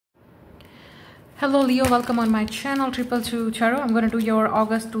Hello Leo, welcome on my channel 222 Tarot. I'm going to do your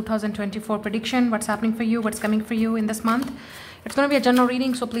August 2024 prediction. What's happening for you, what's coming for you in this month. It's going to be a general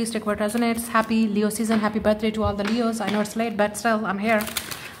reading, so please take what resonates. Happy Leo season, happy birthday to all the Leos. I know it's late, but still, I'm here.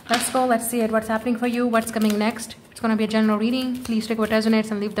 Let's go, let's see it. What's happening for you, what's coming next. It's going to be a general reading. Please take what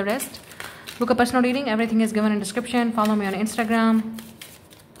resonates and leave the rest. Book a personal reading. Everything is given in description. Follow me on Instagram.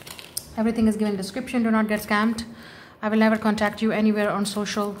 Everything is given in description. Do not get scammed. I will never contact you anywhere on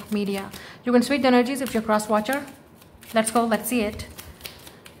social media. You can switch the energies if you're a cross watcher. Let's go, let's see it.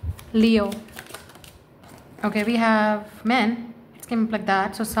 Leo. Okay, we have men. It came up like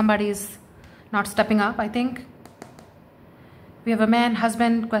that. So somebody's not stepping up, I think. We have a man,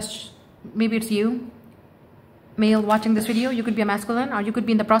 husband, question. Maybe it's you. Male watching this video. You could be a masculine or you could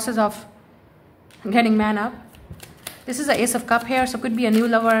be in the process of getting man up. This is the Ace of Cup here, so could be a new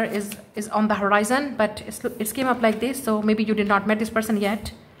lover is on the horizon, but it came up like this, so maybe you did not met this person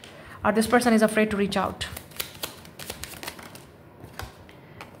yet, or this person is afraid to reach out.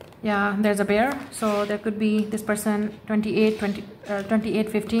 Yeah, there's a bear, so there could be this person 28,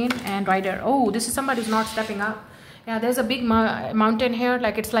 15 and rider. Oh, this is somebody who's not stepping up. Yeah, there's a big mountain here,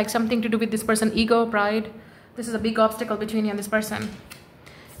 like it's like something to do with this person, ego, pride. This is a big obstacle between you and this person.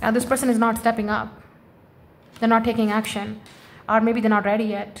 Yeah, this person is not stepping up. They're not taking action, or maybe they're not ready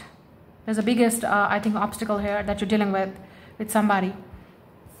yet. There's the biggest, I think, obstacle here that you're dealing with somebody.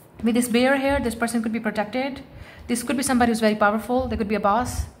 With this bear here, this person could be protected. This could be somebody who's very powerful. They could be a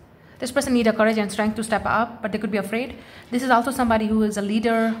boss. This person needs a courage and strength to step up, but they could be afraid. This is also somebody who is a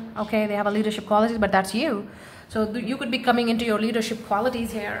leader. Okay, they have a leadership qualities, but that's you. So you could be coming into your leadership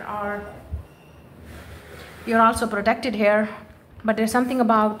qualities here, or you're also protected here, but there's something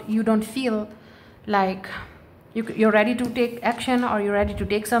about you don't feel like you're ready to take action, or you're ready to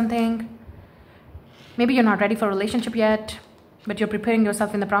take something. Maybe you're not ready for a relationship yet, but you're preparing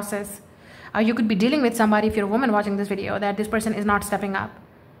yourself in the process. You could be dealing with somebody, if you're a woman watching this video, that this person is not stepping up.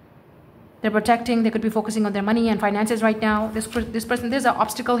 They're protecting, they could be focusing on their money and finances right now. This person, there's an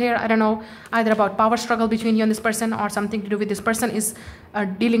obstacle here. I don't know, either about power struggle between you and this person, or something to do with this person is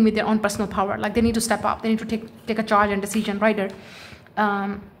dealing with their own personal power. Like they need to step up, they need to take a charge and decision, right?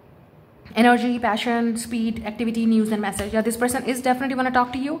 Energy, passion, speed, activity, news, and message. Yeah, this person is definitely going to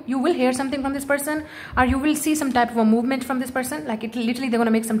talk to you. You will hear something from this person, or you will see some type of a movement from this person. Like it literally, they're going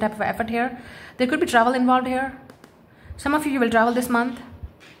to make some type of effort here. There could be travel involved here. Some of you will travel this month.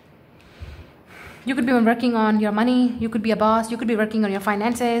 You could be working on your money. You could be a boss. You could be working on your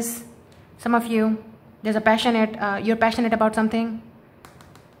finances. Some of you, there's a passionate, you're passionate about something.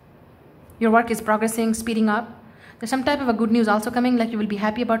 Your work is progressing, speeding up. There's some type of a good news also coming, like you will be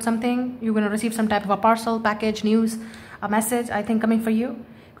happy about something. You're going to receive some type of a parcel, package, news, a message, I think, coming for you.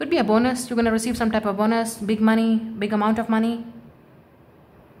 Could be a bonus. You're going to receive some type of bonus, big money, big amount of money.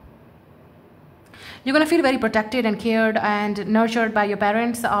 You're going to feel very protected and cared and nurtured by your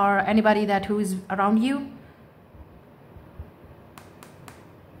parents or anybody who is around you.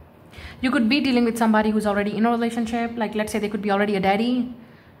 You could be dealing with somebody who's already in a relationship. Like let's say they could be already a daddy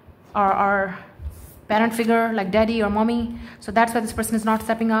or parent figure like daddy or mommy. So that's why this person is not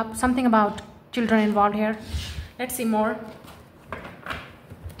stepping up. Something about children involved here. Let's see more.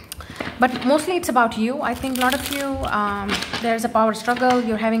 But mostly it's about you. I think a lot of you, there's a power struggle.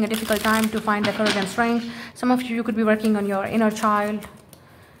 You're having a difficult time to find the courage and strength. Some of you could be working on your inner child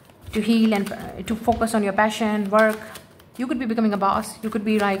to heal and to focus on your passion, work. You could be becoming a boss. You could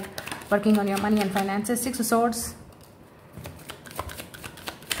be like working on your money and finances. Six of Swords.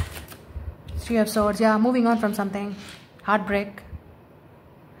 Three of Swords. Yeah, moving on from something. Heartbreak.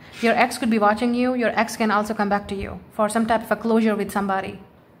 Your ex could be watching you. Your ex can also come back to you for some type of a closure with somebody.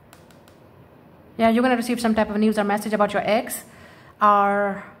 Yeah, you're going to receive some type of news or message about your ex.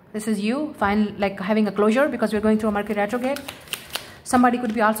 Or this is you, like having a closure because we're going through a Mercury retrograde. Somebody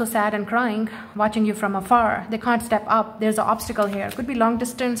could be also sad and crying, watching you from afar. They can't step up. There's an obstacle here. Could be long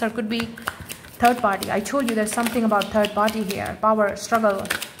distance or could be third party. I told you there's something about third party here. Power, struggle.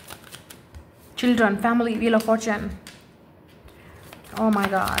 Children, family, Wheel of Fortune. Oh my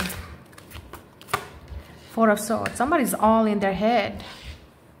God. Four of Swords. Somebody's all in their head.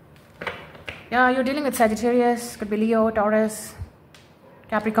 Yeah, you're dealing with Sagittarius. Could be Leo, Taurus,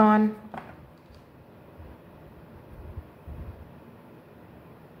 Capricorn.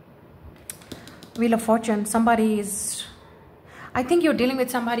 Wheel of Fortune. Somebody is... I think you're dealing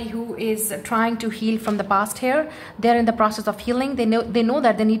with somebody who is trying to heal from the past here. They're in the process of healing. They know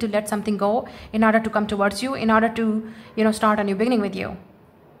that they need to let something go in order to come towards you, in order to, start a new beginning with you.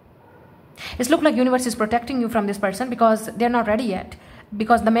 It's looked like universe is protecting you from this person because they're not ready yet.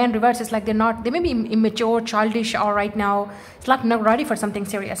 because the man reverse is like they may be immature, childish, or right now it's like not ready for something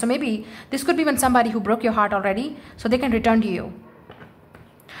serious. So maybe this could be when somebody who broke your heart already, so they can return to you,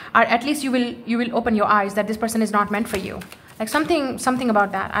 or at least you will open your eyes that this person is not meant for you. Like something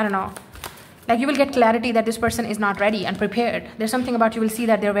about that, I don't know. Like you will get clarity that this person is not ready and prepared. There's something about you will see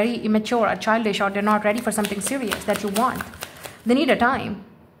that they're very immature or childish, or they're not ready for something serious that you want. They need a time.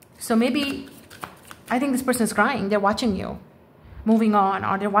 So maybe, I think this person is crying. They're watching you moving on,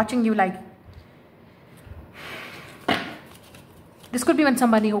 or they're watching you like, this could be when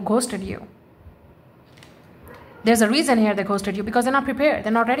somebody who ghosted you. There's a reason here they ghosted you, because they're not prepared,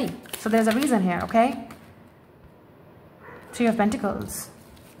 they're not ready. So there's a reason here, okay? Three of Pentacles.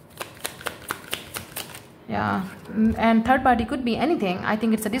 Yeah, and third party could be anything. I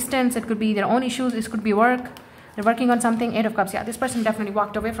think it's a distance, it could be their own issues, this could be work. They're working on something. 8 of Cups. Yeah, this person definitely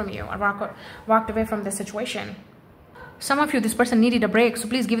walked away from you, or walked away from the situation. Some of you, this person needed a break, so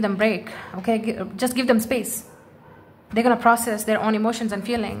please give them a break, okay? Just give them space. They're going to process their own emotions and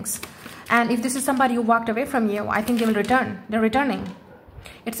feelings. And if this is somebody who walked away from you, I think they will return. They're returning.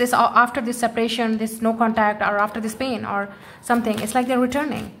 It's this after this separation, this no contact, or after this pain or something. It's like they're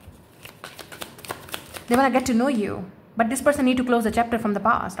returning. They want to get to know you. But this person need to close the chapter from the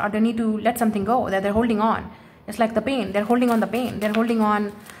past, or they need to let something go that they're holding on. It's like the pain. They're holding on the pain. They're holding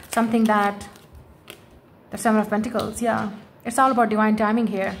on something that... The 7 of Pentacles, yeah. It's all about divine timing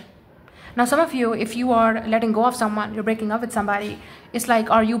here. Now, some of you, if you are letting go of someone, you're breaking up with somebody, it's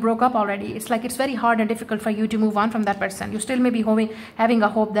like, or you broke up already. It's like it's very hard and difficult for you to move on from that person. You still may be having a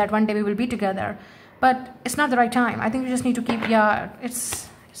hope that one day we will be together. But it's not the right time. I think you just need to keep, yeah, it's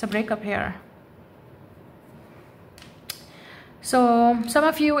a breakup here. So some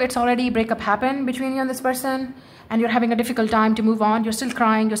of you, it's already breakup happened between you and this person, and you're having a difficult time to move on. You're still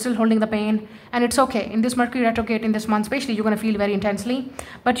crying, you're still holding the pain, and it's okay. In this Mercury retrograde in this month especially, you're going to feel very intensely,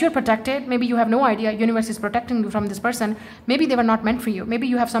 but you're protected. Maybe you have no idea. Universe is protecting you from this person. Maybe they were not meant for you. Maybe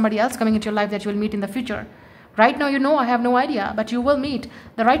you have somebody else coming into your life that you will meet in the future. Right now, you know, I have no idea, but you will meet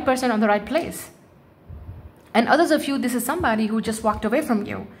the right person on the right place. And others of you, this is somebody who just walked away from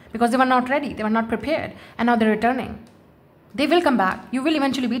you because they were not ready, they were not prepared, and now they're returning. They will come back. You will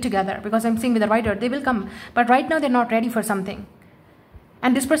eventually be together, because I'm seeing with the writer, they will come. But right now, they're not ready for something.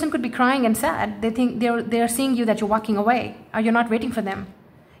 And this person could be crying and sad. They think they're seeing you that you're walking away, or you're not waiting for them.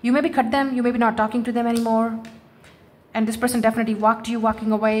 You maybe cut them. You may be not talking to them anymore. And this person definitely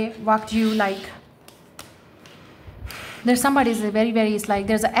walking away, walked you like... There's somebody is it's like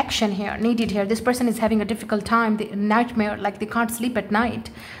there's an action here, needed here. This person is having a difficult time, the nightmare, like they can't sleep at night.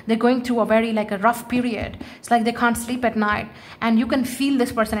 They're going through a very like a rough period. It's like they can't sleep at night. And you can feel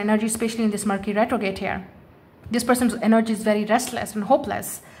this person energy, especially in this Mercury retrograde here. This person's energy is very restless and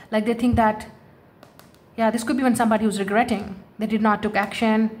hopeless. Like they think that, yeah, this could be when somebody who's regretting. They did not take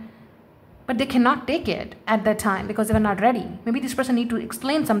action, but they cannot take it at that time because they were not ready. Maybe this person need to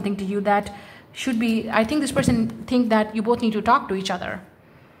explain something to you that should be, I think this person think that you both need to talk to each other.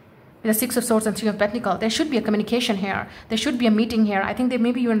 With the 6 of Swords and 3 of Pentacles, there should be a communication here. There should be a meeting here. I think they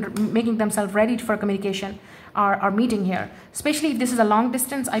maybe even making themselves ready for communication or meeting here. Especially if this is a long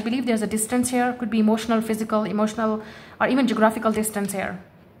distance, I believe there's a distance here. Could be emotional, physical, emotional, or even geographical distance here.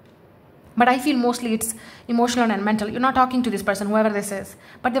 But I feel mostly it's emotional and mental. You're not talking to this person, whoever this is,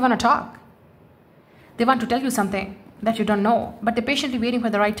 but they want to talk. They want to tell you something that you don't know, but they're patiently waiting for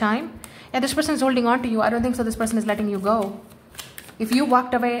the right time. Yeah, this person is holding on to you. I don't think so this person is letting you go. If you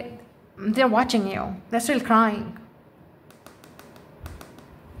walked away, they're watching you. They're still crying.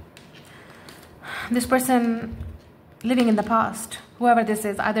 This person living in the past, whoever this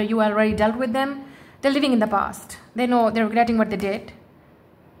is, either you already dealt with them, they're living in the past. They know they're regretting what they did.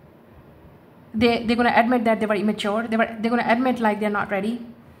 They're going to admit that they were immature. They're going to admit like they're not ready.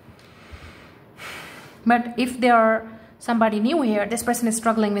 But if they are somebody new here, this person is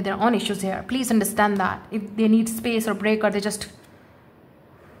struggling with their own issues here. Please understand that. If they need space or break, or they just...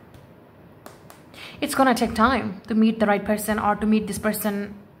 It's going to take time to meet the right person or to meet this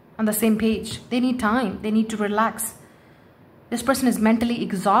person on the same page. They need time. They need to relax. This person is mentally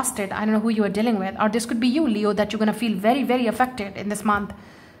exhausted. I don't know who you are dealing with. Or this could be you, Leo, that you're going to feel very, very affected in this month.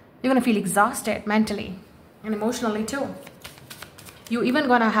 You're going to feel exhausted mentally and emotionally too. You're even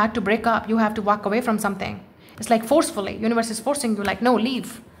going to have to break up. You have to walk away from something. It's like forcefully. Universe is forcing you like, no,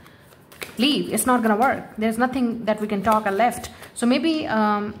 leave. Leave. It's not going to work. There's nothing that we can talk or left. So maybe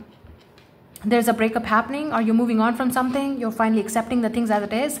there's a breakup happening, or you're moving on from something. You're finally accepting the things as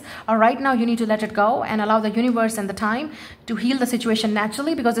it is. Or right now you need to let it go and allow the universe and the time to heal the situation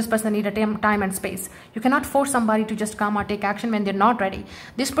naturally, because this person needs time and space. You cannot force somebody to just come or take action when they're not ready.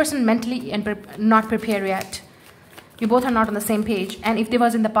 This person mentally and not prepared yet. You both are not on the same page. And if they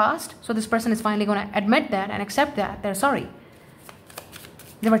was in the past, so this person is finally going to admit that and accept that. They're sorry.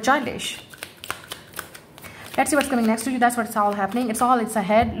 They were childish. Let's see what's coming next to you. That's what's all happening. It's a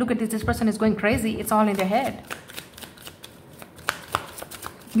head. Look at this. This person is going crazy. It's all in their head.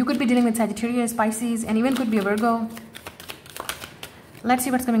 You could be dealing with Sagittarius, Pisces, and even could be a Virgo. Let's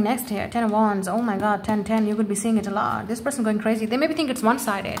see what's coming next here. 10 of Wands. Oh my God, 10, 10. You could be seeing it a lot. This person going crazy. They maybe think it's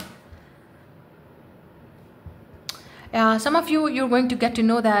one-sided. Some of you, you're going to get to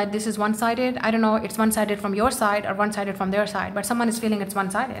know that this is one-sided. I don't know, it's one-sided from your side or one-sided from their side, but someone is feeling it's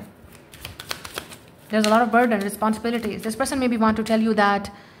one-sided. There's a lot of burden, responsibilities. This person maybe want to tell you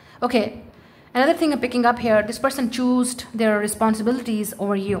that, okay, another thing I'm picking up here, this person chose their responsibilities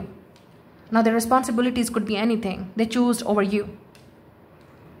over you. Now their responsibilities could be anything. They chose over you.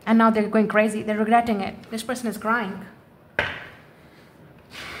 And now they're going crazy. They're regretting it. This person is crying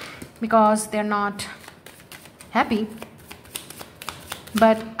because they're not happy.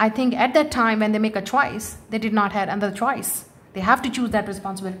 But I think at that time when they make a choice, they did not have another choice. They have to choose that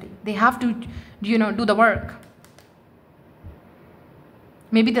responsibility. They have to, you know, do the work.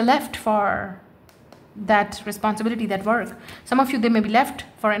 Maybe they left for that responsibility, that work. Some of you, they may be left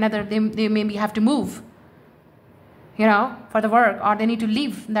for another, they maybe have to move, you know, for the work, or they need to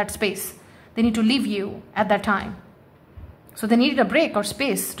leave that space. They need to leave you at that time. So they needed a break or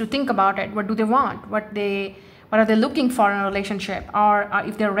space to think about it. What do they want? What are they looking for in a relationship? Or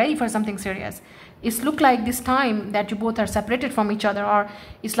if they're ready for something serious. It's look like this time that you both are separated from each other, or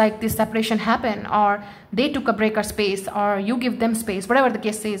it's like this separation happened, or they took a break or space, or you give them space, whatever the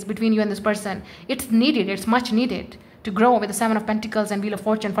case is between you and this person. It's needed, it's much needed to grow with the 7 of Pentacles and Wheel of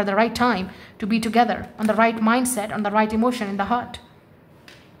Fortune for the right time to be together, on the right mindset, on the right emotion in the heart.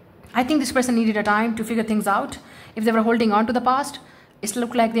 I think this person needed a time to figure things out. If they were holding on to the past, it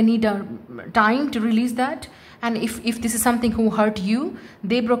looked like they need a time to release that. And if this is something who hurt you,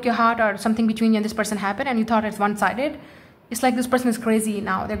 they broke your heart, or something between you and this person happened and you thought it's one-sided, it's like this person is crazy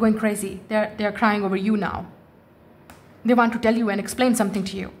now. They're going crazy. They're crying over you now. They want to tell you and explain something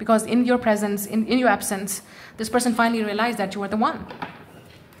to you, because in your presence, in your absence, this person finally realized that you were the one.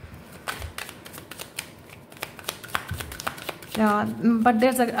 But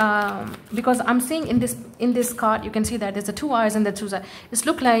there's a because I'm seeing in this card, you can see that there's a 2 eyes and the 2 sides. It's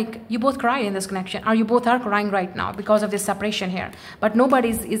look like you both cry in this connection, or you both are crying right now because of this separation here. But nobody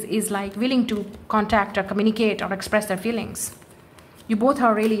is like willing to contact or communicate or express their feelings. You both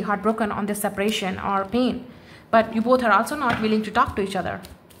are really heartbroken on this separation or pain, but you both are also not willing to talk to each other.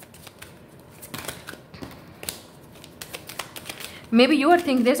 Maybe you are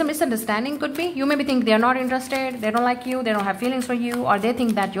thinking there's a misunderstanding, could be. You maybe think they're not interested, they don't like you, they don't have feelings for you, or they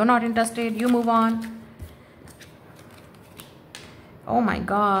think that you're not interested, you move on. Oh my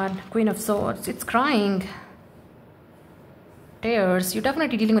God, Queen of Swords, it's crying. Tears, you're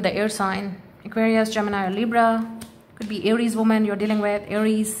definitely dealing with the air sign. Aquarius, Gemini, or Libra. Could be Aries woman you're dealing with,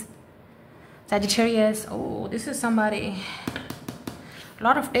 Aries, Sagittarius. Oh, this is somebody. A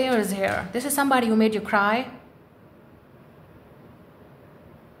lot of tears here. This is somebody who made you cry.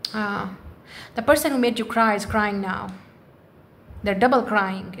 The person who made you cry is crying now. They're double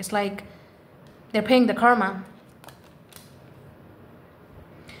crying. It's like they're paying the karma.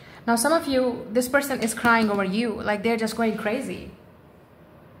 Now some of you, this person is crying over you, like they're just going crazy.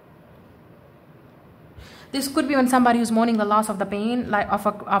 This could be when somebody who's mourning the loss of the pain, like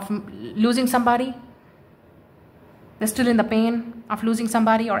of losing somebody. They're still in the pain of losing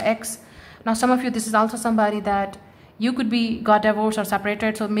somebody or ex. Now some of you, this is also somebody that you could be got divorced or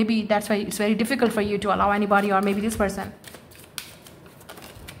separated, so maybe that's why it's very difficult for you to allow anybody, or maybe this person.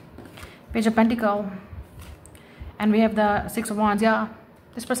 Page of Pentacles. And we have the 6 of Wands. Yeah,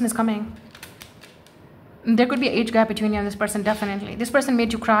 this person is coming. There could be an age gap between you and this person, definitely. This person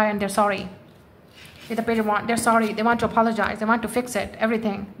made you cry and they're sorry. With the Page of Wands, they're sorry. They want to apologize. They want to fix it,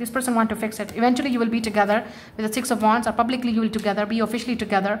 everything. This person wants to fix it. Eventually you will be together with the 6 of Wands, or publicly you will together, be officially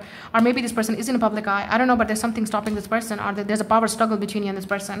together. Or maybe this person is in a public eye. I don't know, but there's something stopping this person, or there's a power struggle between you and this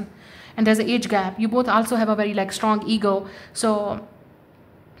person. And there's an age gap. You both also have a very like strong ego. So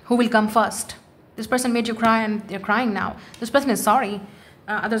who will come first? This person made you cry and they're crying now. This person is sorry.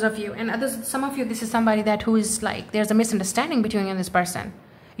 Others of you. And others, some of you, this is somebody that who is like, there's a misunderstanding between you and this person.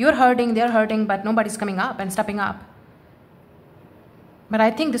 You're hurting, they're hurting, but nobody's coming up and stepping up. But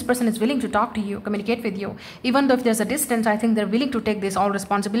I think this person is willing to talk to you, communicate with you. Even though if there's a distance, I think they're willing to take this all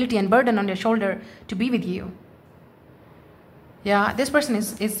responsibility and burden on their shoulder to be with you. Yeah, this person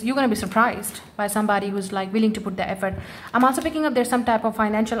is you're going to be surprised by somebody who's like willing to put the effort. I'm also picking up there's some type of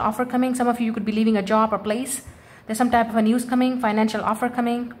financial offer coming. Some of you could be leaving a job or place. There's some type of a news coming, financial offer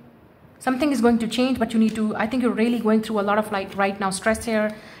coming. Something is going to change, but you need to, I think you're really going through a lot of like right now stress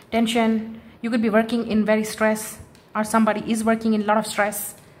here, tension. You could be working in very stress, or somebody is working in a lot of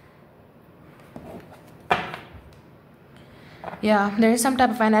stress. Yeah, there is some type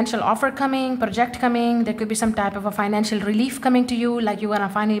of financial offer coming, project coming. There could be some type of a financial relief coming to you, like you're gonna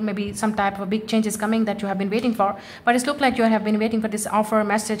find maybe some type of a big changes coming that you have been waiting for. But it's looked like you have been waiting for this offer,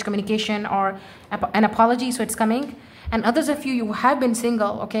 message, communication, or an apology, so it's coming. And others of you, you have been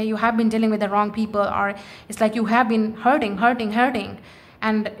single, okay? You have been dealing with the wrong people, or it's like you have been hurting.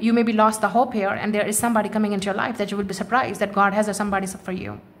 And you maybe lost the hope here, and there is somebody coming into your life that you will be surprised that God has somebody for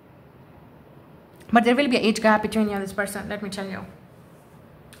you. But there will be an age gap between you and this person, let me tell you.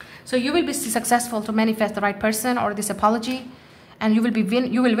 So you will be successful to manifest the right person or this apology, and you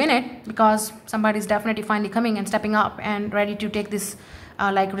will win it, because somebody is definitely finally coming and stepping up and ready to take this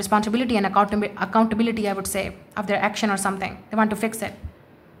like responsibility and accountability, I would say, of their action or something. They want to fix it.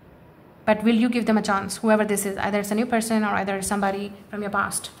 But will you give them a chance, whoever this is? Either it's a new person or either it's somebody from your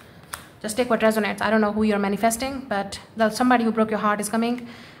past. Just take what resonates. I don't know who you're manifesting, but somebody who broke your heart is coming,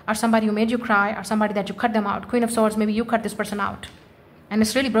 or somebody who made you cry, or somebody that you cut them out. Queen of Swords, maybe you cut this person out. And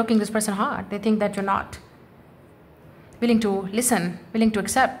it's really breaking this person's heart. They think that you're not willing to listen, willing to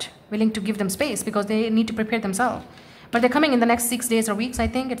accept, willing to give them space, because they need to prepare themselves. But they're coming in the next 6 days or weeks, I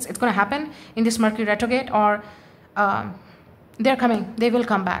think. It's going to happen in this Mercury retrograde, or they're coming. They will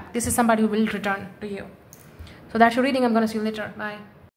come back. This is somebody who will return to you. So that's your reading. I'm going to see you later. Bye.